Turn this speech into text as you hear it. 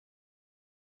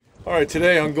All right,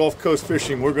 today on Gulf Coast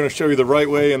Fishing, we're going to show you the right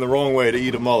way and the wrong way to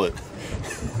eat a mullet.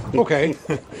 Okay.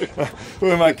 Who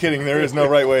am I kidding? There is no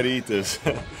right way to eat this.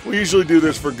 We usually do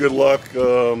this for good luck.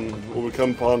 When we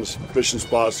come upon the fishing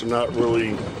spots, they're not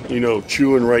really,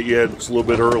 chewing right yet. It's a little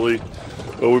bit early,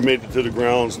 but we made it to the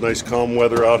ground. It's nice calm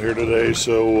weather out here today,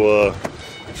 so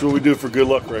that's what we do for good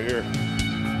luck right here.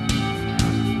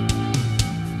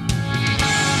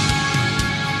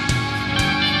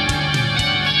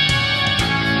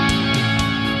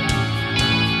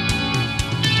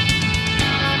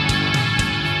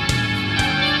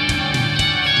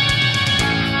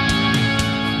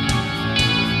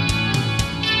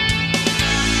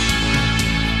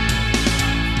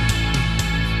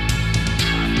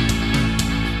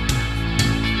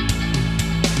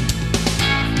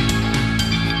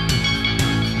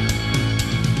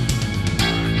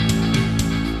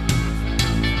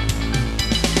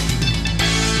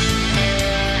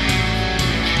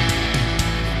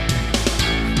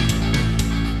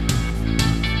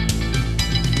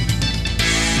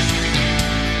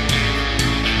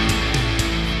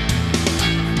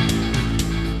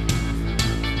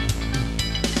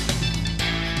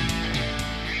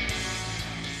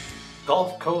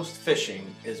 Gulf Coast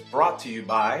Fishing is brought to you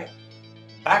by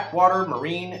Backwater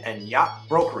Marine and Yacht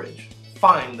Brokerage.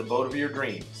 Find the boat of your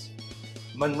dreams.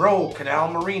 Monroe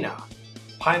Canal Marina,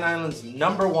 Pine Island's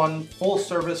 #1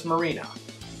 full-service marina.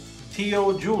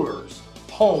 T.O. Jewelers,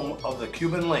 home of the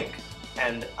Cuban link.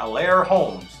 And Allaire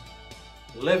Homes.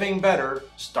 Living better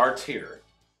starts here.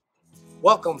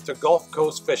 Welcome to Gulf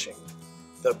Coast Fishing,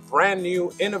 the brand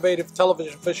new innovative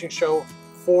television fishing show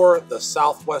for the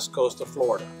southwest coast of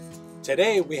Florida.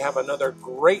 Today we have another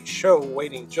great show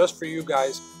waiting just for you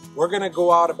guys. We're going to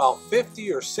go out about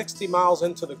 50 or 60 miles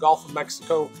into the Gulf of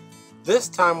Mexico. This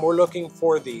time we're looking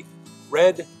for the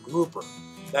red grouper.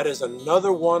 That is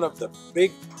another one of the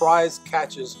big prize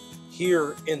catches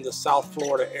here in the South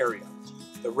Florida area.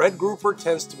 The red grouper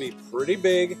tends to be pretty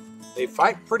big, they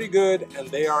fight pretty good, and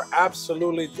they are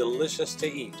absolutely delicious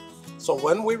to eat. So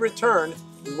when we return,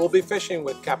 we will be fishing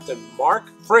with Captain Mark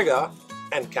Friga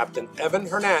and Captain Evan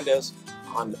Hernandez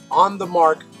on the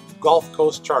Mark Gulf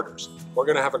Coast Charters. We're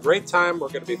going to have a great time. We're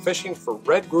going to be fishing for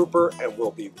red grouper, and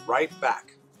we'll be right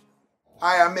back.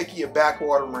 Hi, I'm Mickey of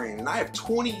Backwater Marine, and I have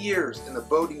 20 years in the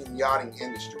boating and yachting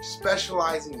industry,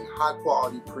 specializing in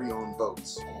high-quality pre-owned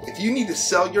boats. If you need to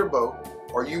sell your boat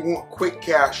or you want quick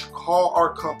cash, call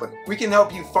our company. We can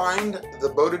help you find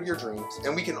the boat of your dreams,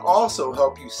 and we can also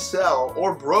help you sell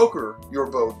or broker your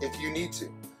boat if you need to.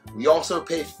 We also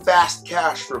pay fast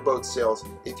cash for boat sales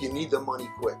if you need the money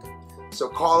quick. So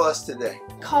call us today.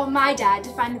 Call my dad to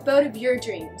find the boat of your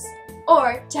dreams,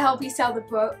 or to help you sell the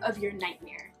boat of your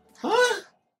nightmare. Huh?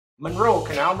 Monroe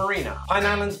Canal Marina, Pine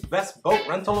Island's best boat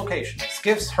rental location.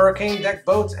 Skiffs, hurricane deck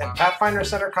boats, and Pathfinder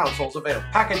Center consoles available.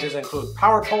 Packages include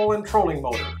power pole and trolling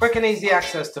motor. Quick and easy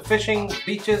access to fishing,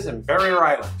 beaches, and Barrier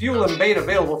Island. Fuel and bait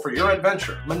available for your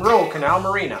adventure. Monroe Canal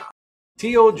Marina.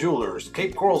 T.O. Jewelers,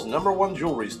 Cape Coral's #1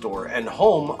 jewelry store and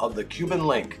home of the Cuban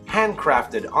link.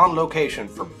 Handcrafted on location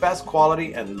for best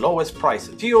quality and lowest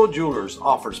prices. T.O. Jewelers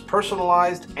offers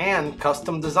personalized and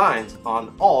custom designs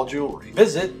on all jewelry.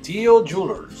 Visit T.O.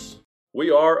 Jewelers. We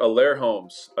are Allaire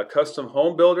Homes, a custom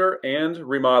home builder and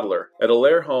remodeler. At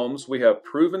Allaire Homes, we have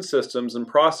proven systems and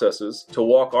processes to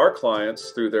walk our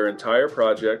clients through their entire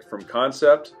project from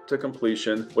concept to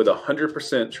completion with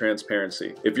 100%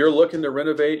 transparency. If you're looking to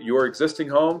renovate your existing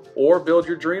home or build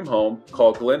your dream home,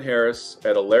 call Glenn Harris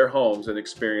at Allaire Homes and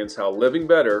experience how living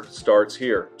better starts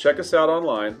here. Check us out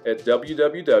online at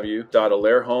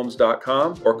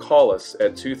www.allairehomes.com or call us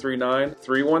at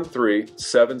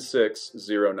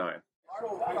 239-313-7609.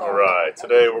 All right,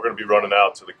 today we're going to be running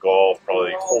out to the Gulf,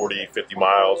 probably 40, 50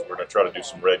 miles. We're going to try to do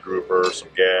some red grouper, some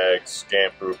gags,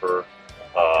 scamp grouper,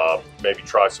 maybe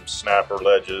try some snapper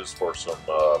ledges for some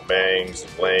mangs,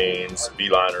 lanes,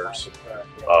 beeliners.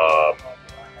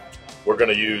 We're going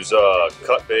to use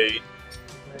cut bait,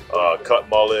 cut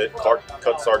mullet,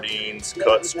 cut sardines,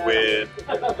 cut squid,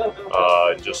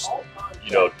 just,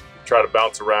 try to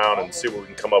bounce around and see what we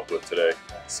can come up with today.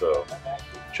 So,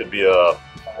 should be a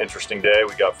interesting day.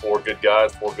 We got 4 good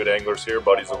guys, 4 good anglers here,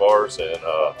 buddies of ours, and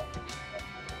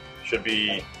should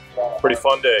be a pretty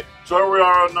fun day. So here we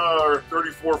are on our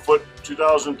 34-foot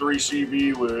 2003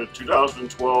 CV with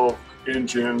 2012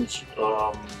 engines,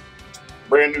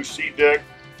 brand new seat deck,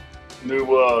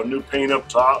 new paint up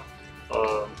top,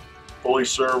 fully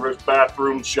serviced,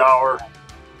 bathroom, shower,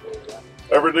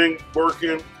 everything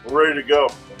working, ready to go.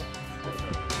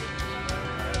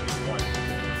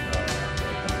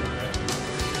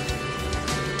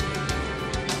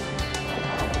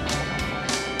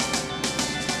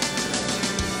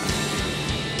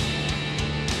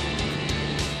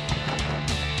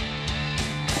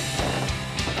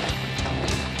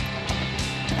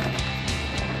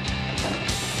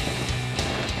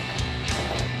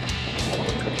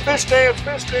 Fish dance,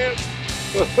 fish dance.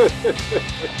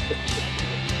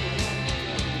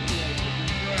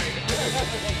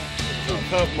 Some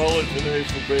tough mullet today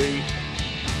for bait.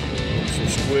 Some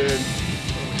squid.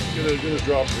 Gonna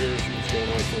drop here, see what's going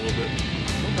on for a little bit.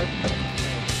 Okay.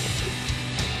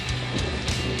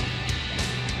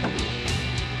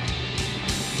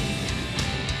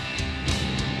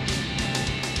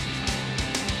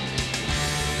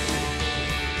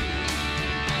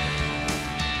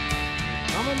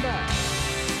 Coming back.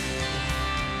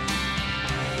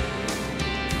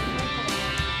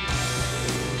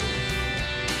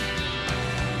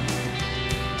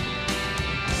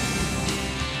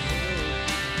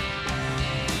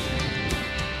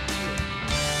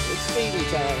 It's feeding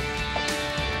time.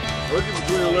 Working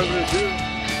between 11 and 2.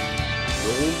 No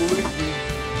one believes me.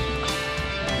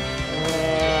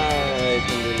 Alright,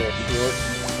 can do that short.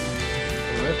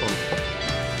 Nice one.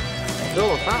 Still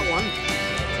a fat one.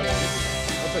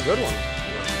 That's a good one.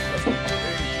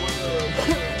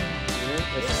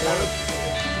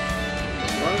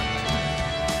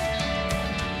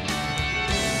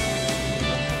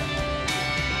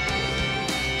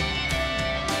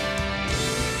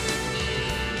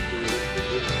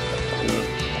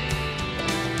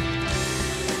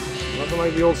 Nothing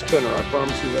like the old spinner, I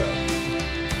promise you that.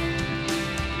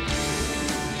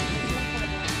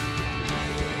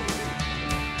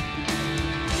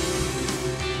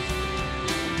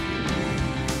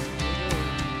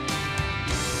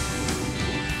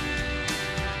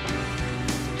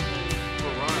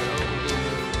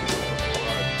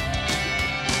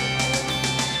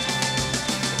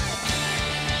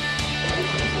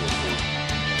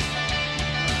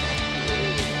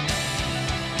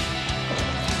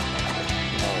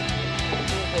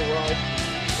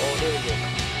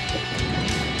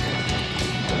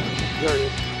 There it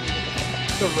is.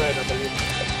 The red, I believe.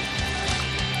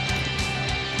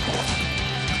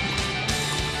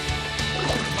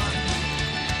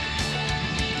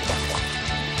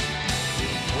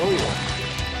 Oh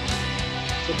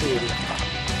yeah. It's a beauty.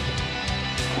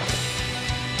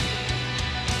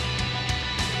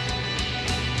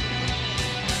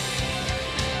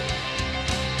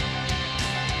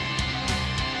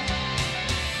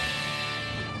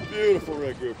 Beautiful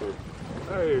red grouper.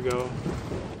 There you go.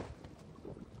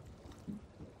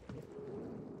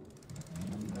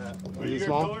 Are you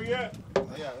small? color yet?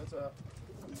 Yeah, that's a.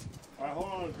 All right,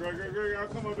 hold on, Greg. I'll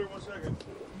come over there 1 second.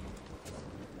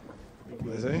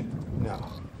 Is he? No.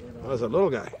 Oh, that's a little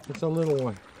guy. It's a little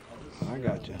one. I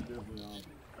got you.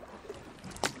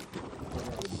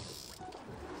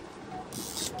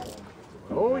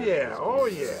 Oh yeah! Oh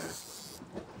yeah!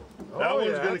 That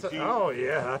one's gonna that's keep. Oh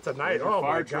yeah, that's a nice. Oh my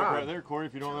Fire truck God! right there, Corey.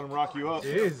 If you don't let him rock you up.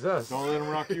 Jesus! Don't let him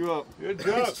rock you up. Good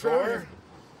job, Corey.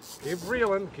 Keep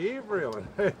reeling, keep reeling.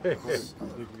 I think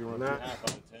you can run Nah. half out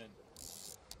of 10.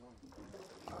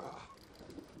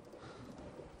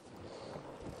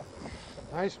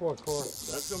 Nice one, Corey.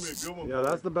 That's gonna be a good one. Yeah,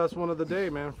 that's the best one of the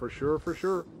day, man. For sure, for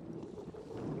sure.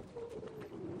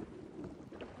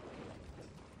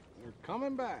 They're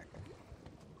coming back.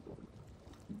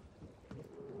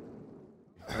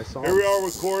 I saw Here we are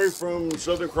with Corey from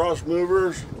Southern Cross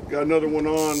Movers. Got another one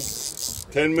on.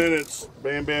 10 minutes.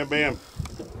 Bam, bam, bam.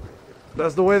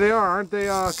 That's the way they are, aren't they,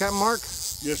 Captain Mark?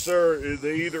 Yes, sir.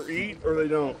 They either eat or they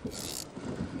don't.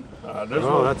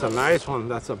 Oh, that's a nice one.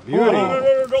 That's a beauty. Oh,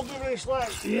 no, don't give me any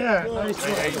slack. Yeah, nice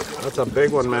one. That's a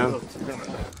big one, man.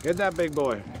 Get that big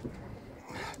boy.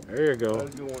 There you go.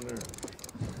 That's a good one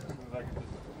there.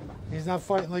 He's not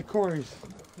fighting like Corey's.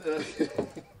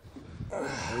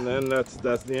 And then that's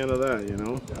the end of that, you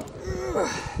know.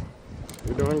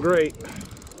 You're doing great.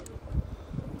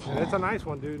 And it's a nice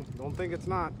one, dude. Don't think it's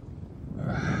not.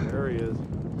 There he is.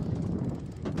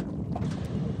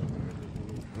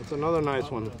 That's another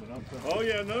nice one. Oh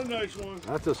yeah, another nice one.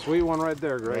 That's a sweet one right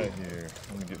there, Greg. Right here.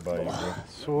 Let me get by you, bro.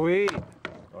 Sweet.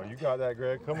 Oh, you got that,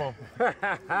 Greg. Come on.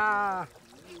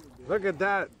 Look at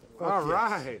that. All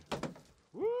right.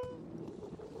 Woo.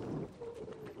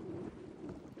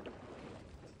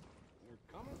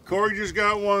 Corey just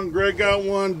got one. Greg got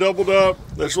one. Doubled up.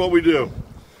 That's what we do.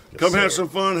 Come have some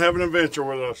fun. Have an adventure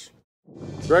with us.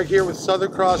 Greg here with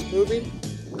Southern Cross Moving,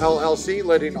 LLC,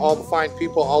 letting all the fine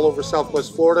people all over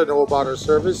Southwest Florida know about our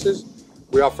services.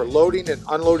 We offer loading and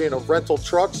unloading of rental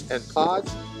trucks and pods.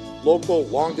 Local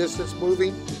long distance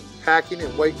moving, packing,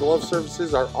 and white glove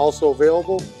services are also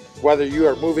available. Whether you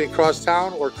are moving across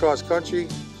town or cross country,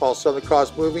 call Southern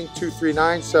Cross Moving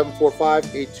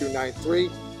 239-745-8293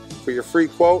 for your free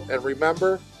quote. And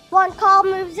remember, one call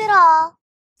moves it all.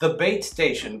 The Bait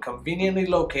Station, conveniently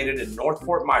located in North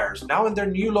Fort Myers, now in their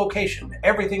new location.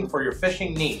 Everything for your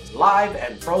fishing needs, live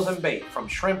and frozen bait, from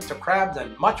shrimp to crabs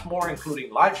and much more,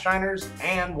 including live shiners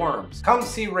and worms. Come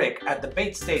see Rick at the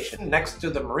Bait Station next to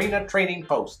the Marina Trading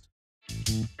Post.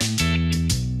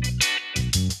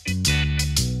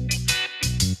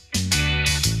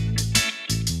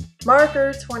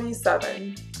 Marker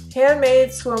 27. Handmade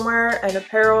swimwear and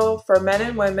apparel for men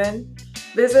and women.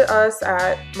 Visit us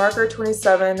at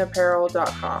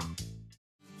marker27apparel.com.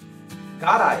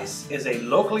 Got Ice is a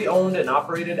locally owned and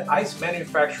operated ice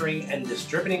manufacturing and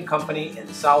distributing company in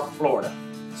South Florida,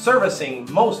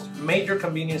 servicing most major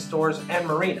convenience stores and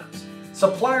marinas.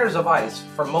 Suppliers of ice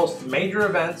for most major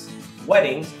events,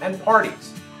 weddings, and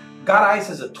parties. Got Ice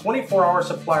is a 24-hour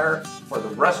supplier for the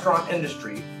restaurant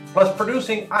industry, plus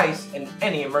producing ice in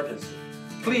any emergency.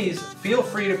 Please feel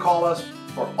free to call us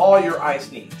for all your ice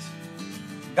needs.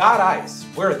 Got Ice,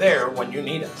 we're there when you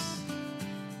need us.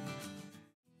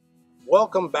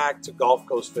 Welcome back to Gulf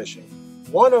Coast Fishing.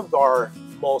 One of our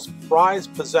most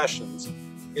prized possessions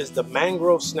is the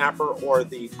Mangrove Snapper or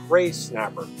the Gray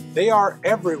Snapper. They are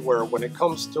everywhere when it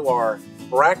comes to our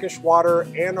brackish water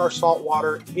and our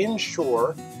saltwater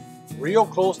inshore, real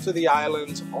close to the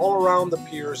islands, all around the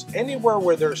piers, anywhere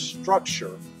where there's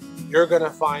structure, you're gonna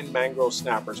find mangrove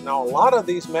snappers. Now, a lot of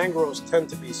these mangroves tend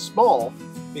to be small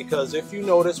because if you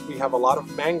notice, we have a lot of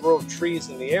mangrove trees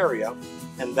in the area,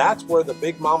 and that's where the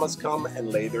big mamas come and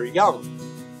lay their young.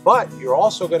 But you're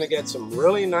also gonna get some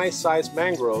really nice sized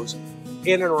mangroves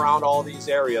in and around all these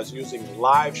areas using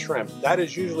live shrimp. That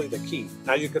is usually the key.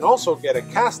 Now, you can also get a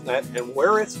cast net, and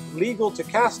where it's legal to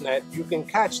cast net, you can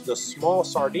catch the small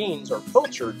sardines or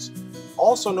pilchards,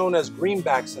 also known as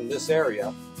greenbacks in this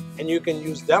area, and you can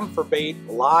use them for bait,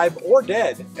 live or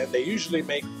dead, and they usually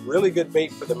make really good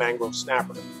bait for the mangrove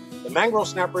snapper. The mangrove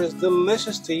snapper is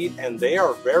delicious to eat, and they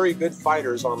are very good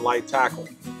fighters on light tackle.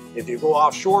 If you go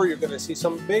offshore, you're going to see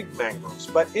some big mangroves,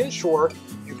 but inshore,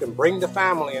 you can bring the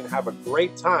family and have a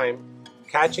great time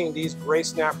catching these gray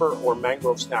snapper or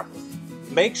mangrove snapper.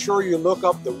 Make sure you look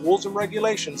up the rules and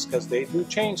regulations because they do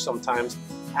change sometimes.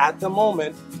 At the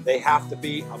moment, they have to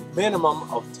be a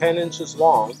minimum of 10 inches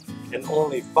long and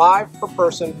only 5 per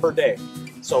person per day.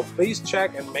 So please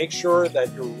check and make sure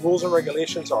that your rules and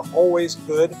regulations are always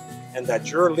good and that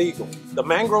you're legal. The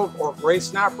mangrove or gray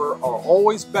snapper are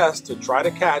always best to try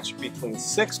to catch between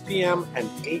 6 p.m. and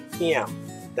 8 p.m.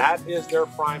 That is their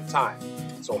prime time.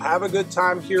 So have a good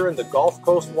time here in the Gulf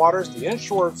Coast waters. The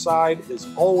inshore side is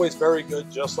always very good,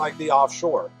 just like the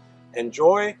offshore.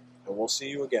 Enjoy, and we'll see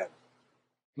you again.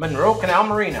 Monroe Canal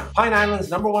Marina, Pine Island's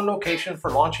 #1 location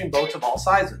for launching boats of all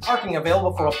sizes. Parking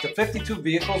available for up to 52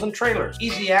 vehicles and trailers.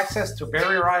 Easy access to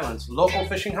barrier islands, local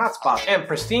fishing hotspots, and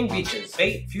pristine beaches.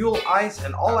 Bait, fuel, ice,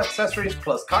 and all accessories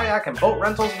plus kayak and boat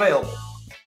rentals available.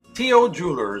 T.O.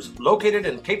 Jewelers, located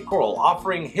in Cape Coral,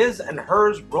 offering his and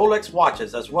hers Rolex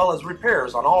watches as well as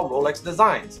repairs on all Rolex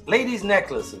designs. Ladies'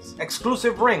 necklaces,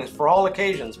 exclusive rings for all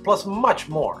occasions, plus much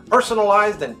more.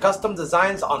 Personalized and custom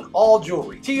designs on all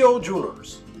jewelry. T.O.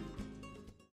 Jewelers.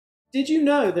 Did you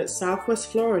know that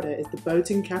Southwest Florida is the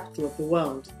boating capital of the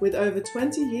world? With over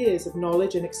 20 years of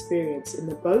knowledge and experience in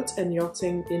the boat and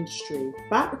yachting industry,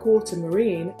 Backwater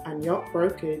Marine and Yacht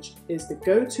Brokerage is the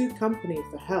go-to company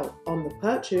for help on the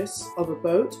purchase of a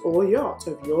boat or yacht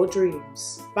of your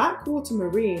dreams. Backwater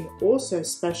Marine also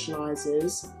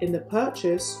specializes in the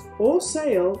purchase or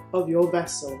sale of your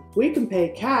vessel. We can pay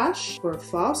cash for a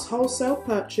fast wholesale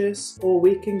purchase, or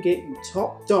we can get you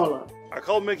top dollar. I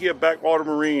called Mickey at Backwater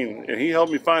Marine, and he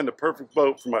helped me find the perfect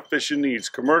boat for my fishing needs,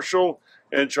 commercial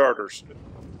and charters.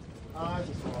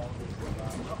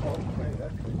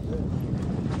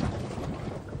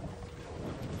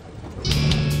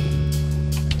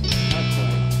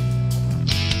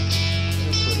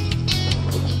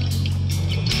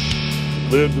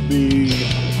 Live to be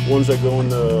ones that go in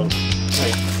the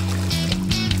tank.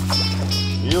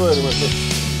 See you later, mister.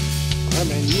 I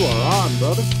mean, you are on,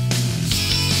 brother.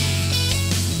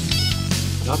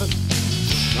 Nothing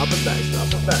back.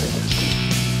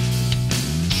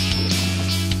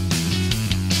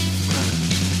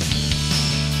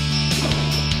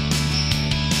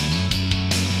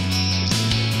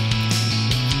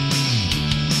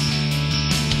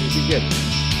 What'd you get?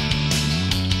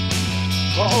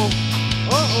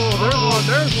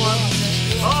 There's one.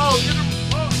 Oh, get him.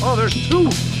 Oh, there's two.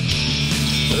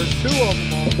 There's two of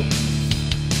them.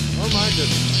 Oh my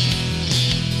goodness.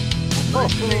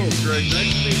 Nice to meet you, Greg.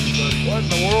 Nice to meet you, buddy. What in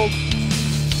the world?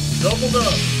 Doubled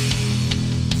up.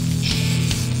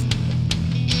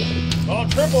 Oh,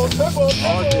 triple.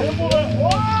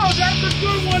 Wow, that's a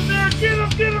good one there.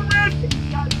 Get him, Red.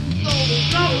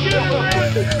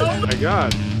 Oh my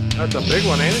God, that's a big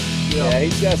one, ain't it? Yeah,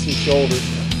 he's got some shoulders.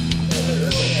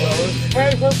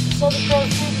 Hey, where's the Southern Cross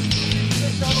moving?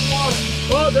 Fish on the water.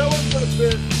 Oh, that one's gonna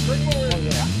fit. Bring him over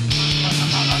here. Yeah.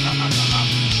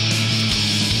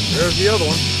 There's the other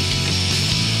one.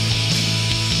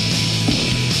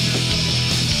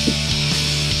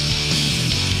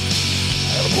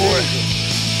 Attaboy.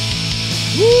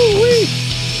 Woo-wee!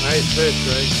 Nice fish,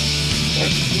 Greg.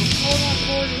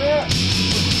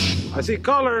 I see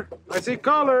color. I see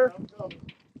color.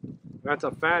 That's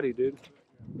a fatty, dude.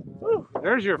 Woo.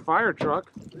 There's your fire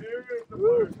truck.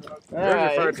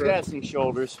 Alright, he's got some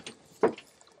shoulders.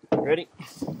 Ready?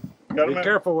 Be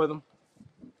careful with them.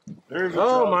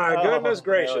 Oh my goodness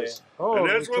gracious. Oh, and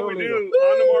that's what we do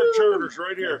on the mark charters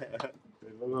right here.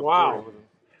 Wow.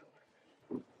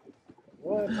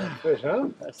 What a fish, huh?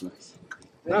 That's nice.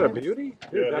 Isn't that a beauty?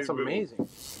 Dude, Yeah, that's amazing. And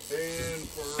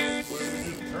for when we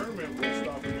do the tournament, we'll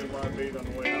stop and get live bait on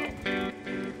the way out.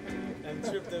 And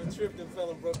tripped and fell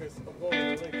and broke us a bowl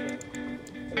in the lake.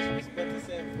 Disrespect the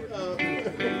sand for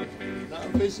not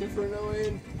fishing for no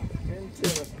end.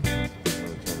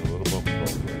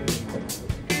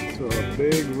 It's a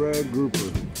big red grouper.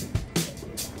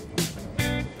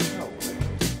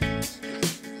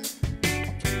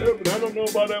 Yeah, but I don't know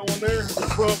about that one there. The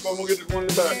front, but we'll get the one in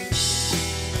the back.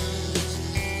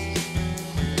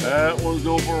 That one's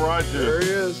over right there. There he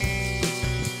is.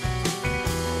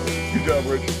 Good job,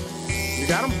 Richard. You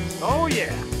got him? Oh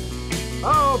yeah.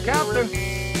 Oh, Captain.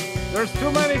 There's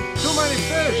too many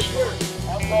fish.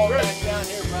 I'm going back down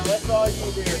here, bro. That's all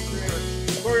you do here.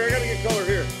 Corey, I gotta get color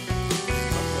here.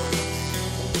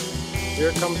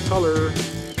 Here comes color.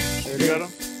 There You got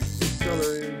him?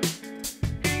 Coloring.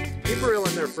 Keep her reel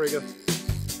in there, Friga.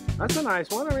 That's a nice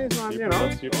one. I mean, it's not, you know,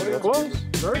 close.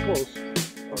 Very close.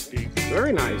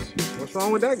 Very nice. What's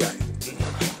wrong with that guy?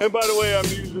 And by the way, I'm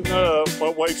using my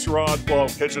wife's rod while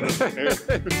catching it.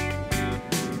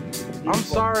 I'm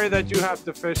sorry that you have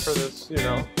to fish for this, you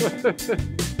know.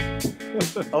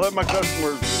 I'll let my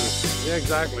customers do it. Yeah,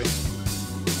 exactly.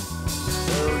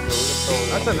 There we go.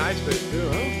 That's a nice fish too,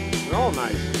 huh? They're all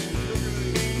nice.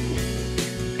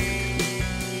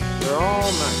 They're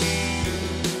all nice.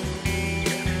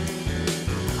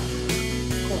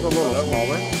 It's a little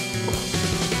smaller.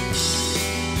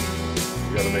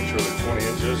 You gotta make sure they're 20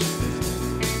 inches.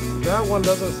 That one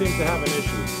doesn't seem to have an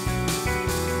issue.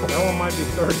 That one might be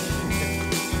 30.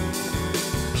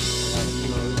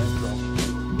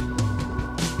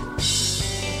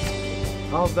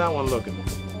 How's that one looking?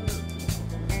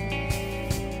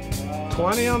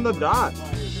 20 on the dot.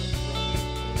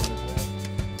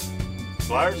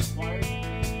 Pliers?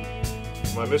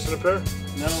 Am I missing a pair?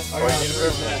 No. Oh, you need a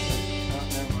pair?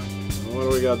 What do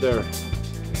we got there?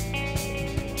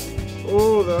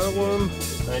 Oh, that one.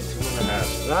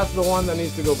 19.5. That's the one that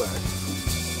needs to go back.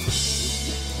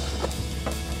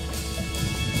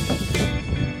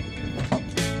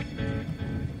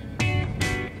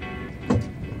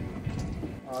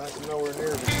 Oh, that's nowhere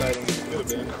near as exciting as it could have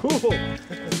been. Cool.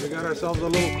 We got ourselves a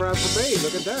little crab for bait.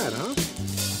 Look at that, huh?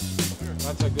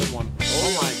 That's a good one.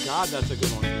 Oh my God, that's a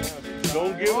good one.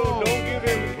 Don't give him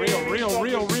real.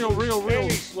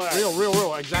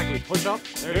 Exactly. Push up.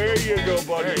 There you go,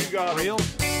 buddy. You got real.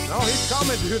 No, he's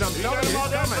coming, dude. I'm telling you,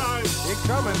 he's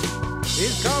coming.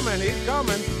 He's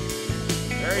coming.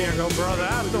 There you go, bro.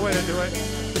 That's the way to do it.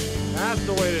 That's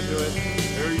the way to do it.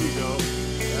 There you go.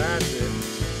 That's it.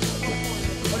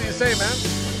 What do you say, man?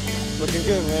 Looking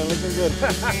good, man. Looking good.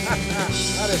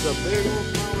 That is a big old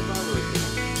smile battery.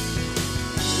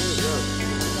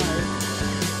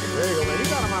 There you go, man. You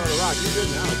got him out of the rock. You're good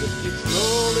now. Just keep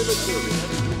slowly but surely.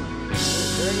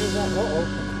 There he is. Uh-oh.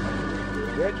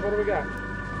 Rich, what do we got?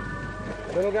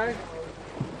 Little guy?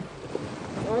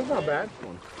 Oh, that's not bad.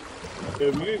 Yeah,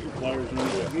 if you get your pliers, I don't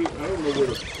know where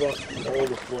the fuck all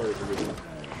the pliers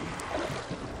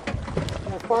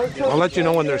are. I'll let you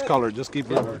know when there's color. Just keep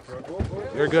moving.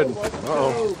 You're good.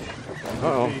 Uh-oh.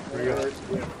 Uh-oh.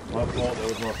 My fault. That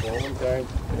was my fault. Okay.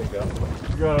 There you go.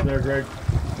 You got him there, Greg.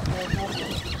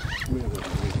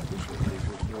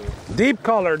 Deep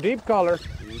color. Deep color.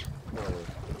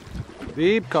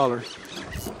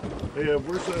 Hey,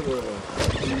 where's that?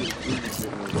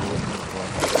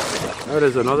 That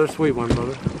is another sweet one,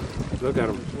 brother. Look at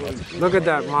him. Look at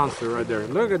that monster right there.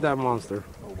 Look at that monster.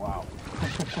 Oh, wow.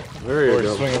 There you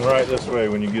go. Swinging right this way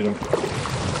when you get him.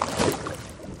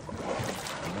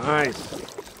 Nice.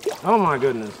 Oh my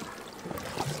goodness.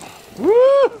 Nice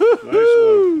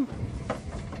one.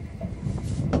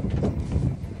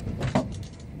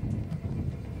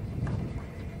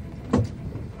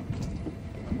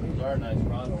 Those are nice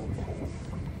rod holes.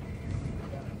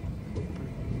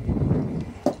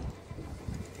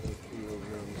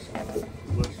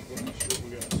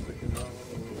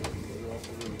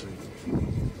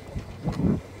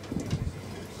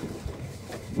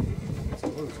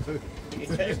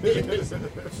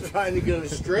 Trying to go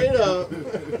straight up.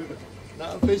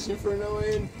 Not fishing for no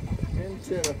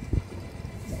antenna.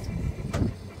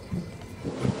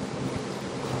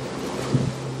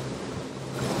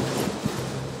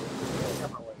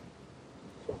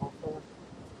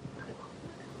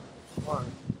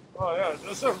 Oh yeah,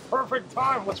 this is a perfect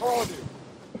time. What's wrong with you?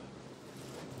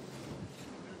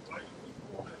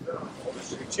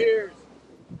 Cheers.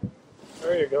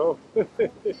 There you go.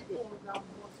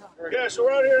 Yeah, so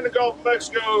we're out here in the Gulf of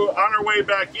Mexico on our way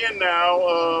back in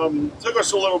now. Took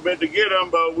us a little bit to get them,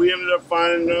 but we ended up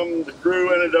finding them. The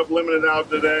crew ended up limiting out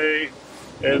today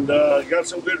and got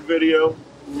some good video.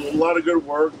 A lot of good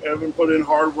work. Evan put in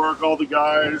hard work. All the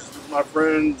guys, my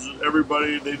friends,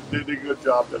 everybody, they did a good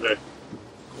job today.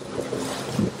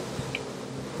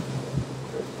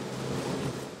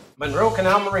 Monroe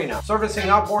Canal Marina, servicing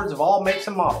outboards of all makes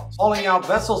and models, hauling out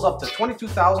vessels up to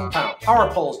 22,000 pounds,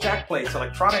 power poles, jack plates,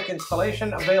 electronic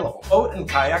installation available, boat and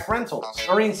kayak rentals,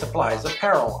 marine supplies,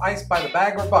 apparel, ice by the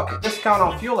bag or bucket, discount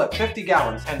on fuel at 50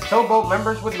 gallons, and towboat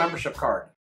members with membership card.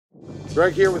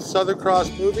 Greg here with Southern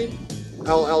Cross Moving,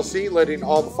 LLC, letting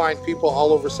all the fine people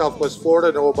all over Southwest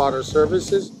Florida know about our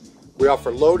services. We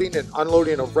offer loading and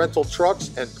unloading of rental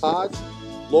trucks and pods.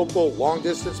 Local long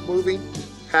distance moving,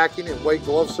 packing and white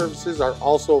glove services are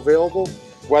also available.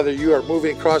 Whether you are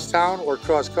moving across town or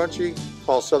cross country,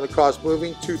 call Southern Cross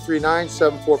Moving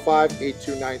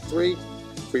 239-745-8293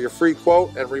 for your free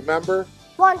quote. And remember,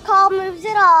 one call moves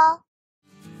it all.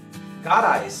 God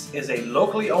Ice is a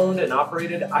locally owned and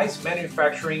operated ice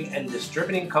manufacturing and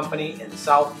distributing company in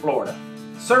South Florida,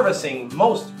 servicing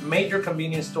most major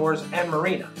convenience stores and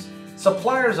marinas,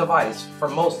 suppliers of ice for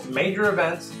most major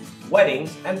events,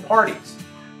 weddings, and parties.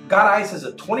 God Ice is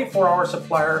a 24-hour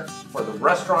supplier for the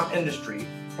restaurant industry,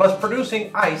 plus producing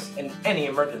ice in any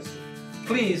emergency.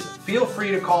 Please feel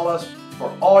free to call us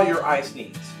for all your ice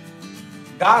needs.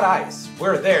 God Ice,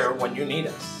 we're there when you need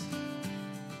us.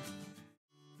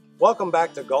 Welcome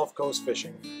back to Gulf Coast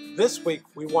Fishing. This week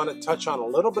we want to touch on a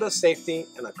little bit of safety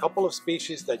and a couple of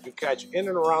species that you catch in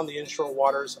and around the inshore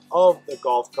waters of the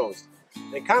Gulf Coast.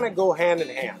 They kind of go hand in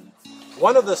hand.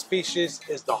 One of the species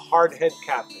is the hardhead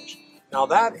catfish. Now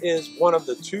that is one of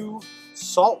the two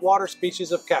saltwater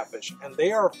species of catfish, and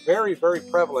they are very, very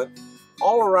prevalent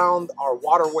all around our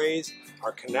waterways,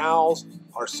 our canals,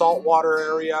 our saltwater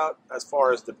area, as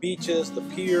far as the beaches, the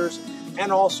piers,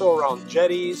 and also around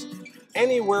jetties.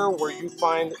 Anywhere where you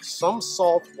find some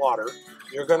salt water,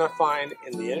 you're going to find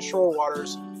in the inshore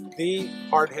waters the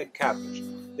hardhead catfish.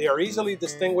 They are easily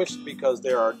distinguished because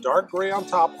they are dark gray on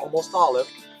top, almost olive,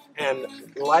 and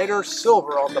lighter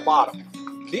silver on the bottom.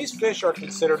 These fish are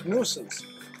considered nuisance,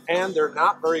 and they're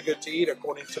not very good to eat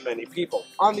according to many people.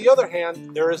 On the other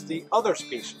hand, there is the other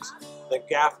species, the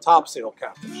gaff topsail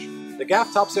catfish. The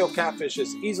gaff topsail catfish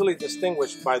is easily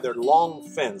distinguished by their long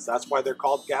fins. That's why they're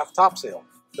called gaff topsail.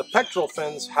 The pectoral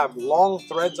fins have long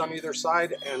threads on either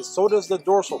side, and so does the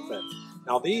dorsal fin.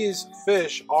 Now these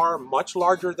fish are much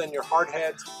larger than your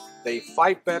hardheads. They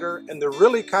fight better, and they're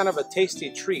really kind of a tasty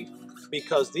treat,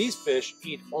 because these fish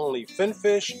eat only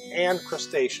finfish and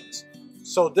crustaceans.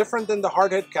 So different than the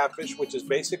hardhead catfish, which is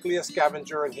basically a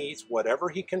scavenger and he eats whatever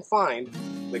he can find,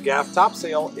 the gaff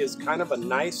topsail is kind of a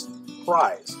nice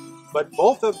prize. But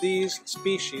both of these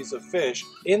species of fish,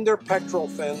 in their pectoral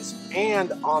fins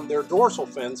and on their dorsal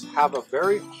fins, have a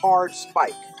very hard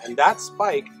spike. And that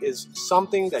spike is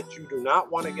something that you do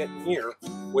not want to get near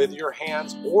with your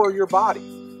hands or your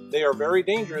body. They are very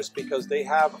dangerous because they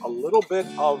have a little bit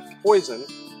of poison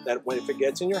that if it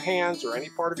gets in your hands or any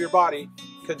part of your body,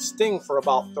 could sting for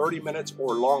about 30 minutes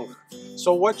or longer.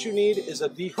 So what you need is a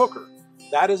dehooker.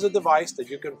 That is a device that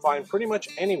you can find pretty much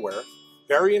anywhere,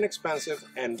 very inexpensive,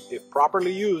 and if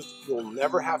properly used, you'll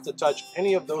never have to touch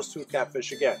any of those two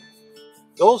catfish again.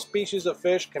 Those species of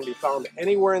fish can be found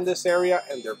anywhere in this area,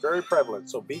 and they're very prevalent.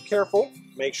 So be careful,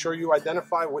 make sure you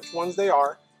identify which ones they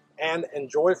are, and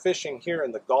enjoy fishing here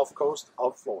in the Gulf Coast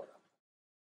of Florida.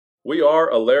 We are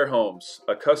Allaire Homes,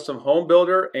 a custom home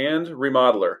builder and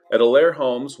remodeler. At Allaire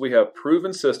Homes, we have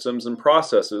proven systems and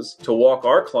processes to walk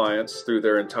our clients through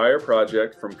their entire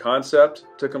project from concept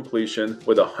to completion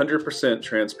with 100%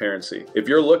 transparency. If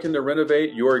you're looking to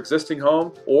renovate your existing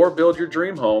home or build your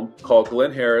dream home, call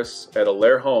Glenn Harris at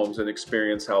Allaire Homes and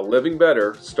experience how living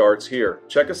better starts here.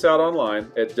 Check us out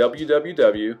online at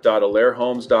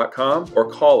www.allairehomes.com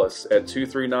or call us at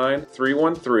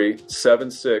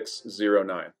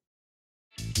 239-313-7609.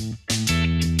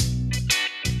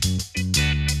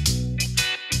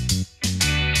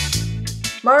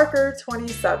 Marker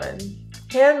 27.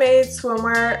 Handmade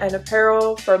swimwear and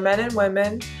apparel for men and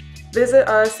women. Visit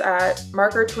us at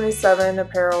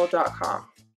marker27apparel.com.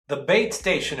 The Bait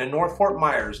Station in North Fort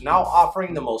Myers now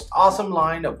offering the most awesome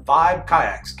line of Vibe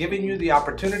kayaks, giving you the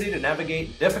opportunity to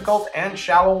navigate difficult and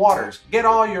shallow waters. Get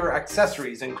all your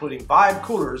accessories including Vibe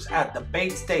coolers at the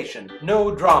Bait Station.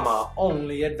 No drama,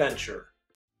 only adventure.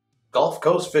 Gulf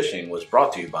Coast Fishing was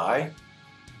brought to you by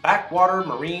Backwater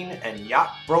Marine and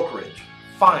Yacht Brokerage.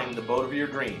 Find the boat of your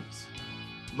dreams.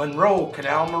 Monroe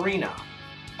Canal Marina,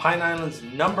 Pine Island's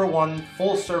 #1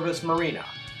 full-service marina.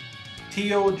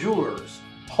 T.O. Jewelers,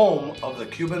 home of the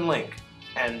Cuban link,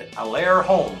 and Allaire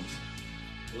Homes.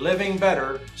 Living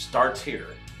better starts here.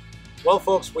 Well,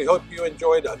 folks, we hope you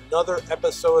enjoyed another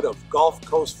episode of Gulf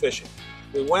Coast Fishing.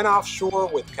 We went offshore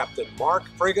with Captain Mark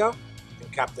Friga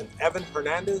and Captain Evan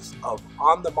Hernandez of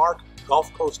On the Mark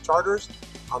Gulf Coast Charters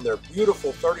on their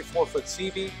beautiful 34-foot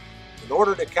CV in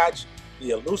order to catch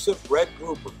the elusive red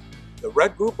grouper. The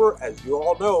red grouper, as you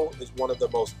all know, is one of the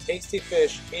most tasty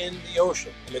fish in the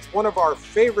ocean, and it's one of our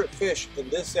favorite fish in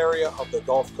this area of the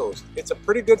Gulf Coast. It's a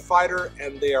pretty good fighter,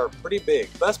 and they are pretty big.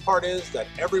 Best part is that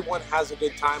everyone has a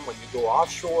good time when you go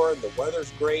offshore, and the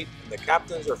weather's great, and the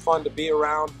captains are fun to be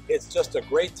around. It's just a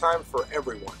great time for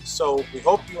everyone. So we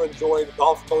hope you enjoyed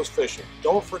Gulf Coast Fishing.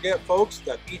 Don't forget, folks,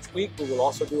 that each week we will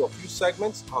also do a few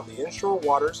segments on the inshore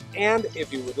waters, and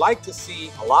if you would like to see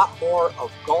a lot more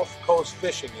of Gulf Coast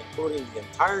Fishing, including the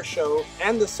entire show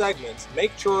and the segments,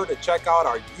 make sure to check out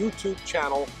our YouTube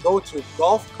channel. Go to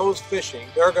Gulf Coast Fishing.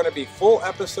 There are going to be full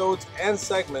episodes and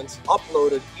segments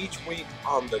uploaded each week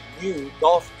on the new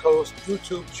Gulf Coast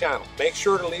YouTube channel. Make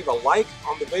sure to leave a like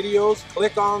on the videos,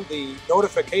 click on the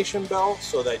notification bell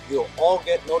so that you'll all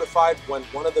get notified when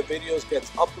one of the videos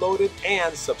gets uploaded,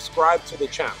 and subscribe to the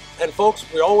channel. And folks,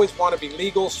 we always want to be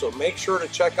legal, so make sure to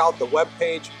check out the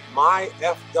webpage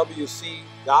myfwc.com.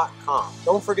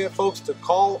 Don't forget, folks, to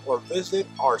call or visit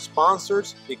our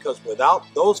sponsors, because without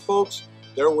those folks,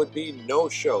 there would be no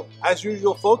show. As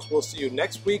usual, folks, we'll see you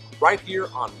next week right here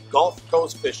on Gulf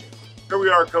Coast Fishing. Here we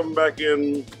are coming back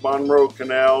in Monroe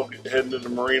Canal, heading to the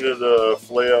marina to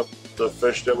fillet up the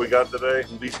fish that we got today.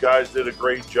 These guys did a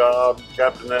great job.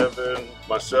 Captain Evan,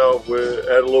 myself, we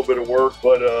had a little bit of work,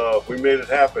 but we made it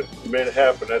happen. We made it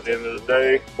happen at the end of the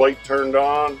day. Light turned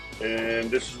on, and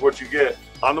this is what you get.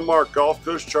 On the Mark Gulf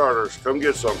Coast Charters. Come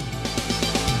get some.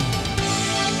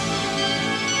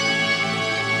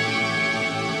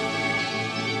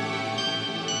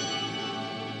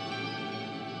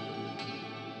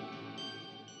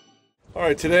 All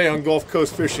right, today on Gulf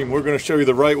Coast Fishing, we're going to show you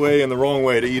the right way and the wrong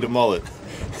way to eat a mullet.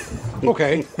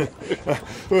 Okay.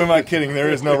 Who am I kidding?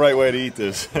 There is no right way to eat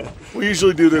this. We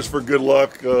usually do this for good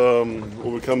luck.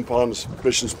 When we come upon the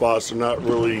fishing spots, they're not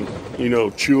really,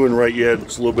 chewing right yet.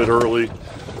 It's a little bit early,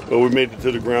 but we made it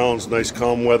to the grounds. Nice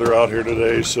calm weather out here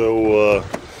today, so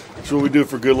that's what we do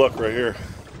for good luck right here.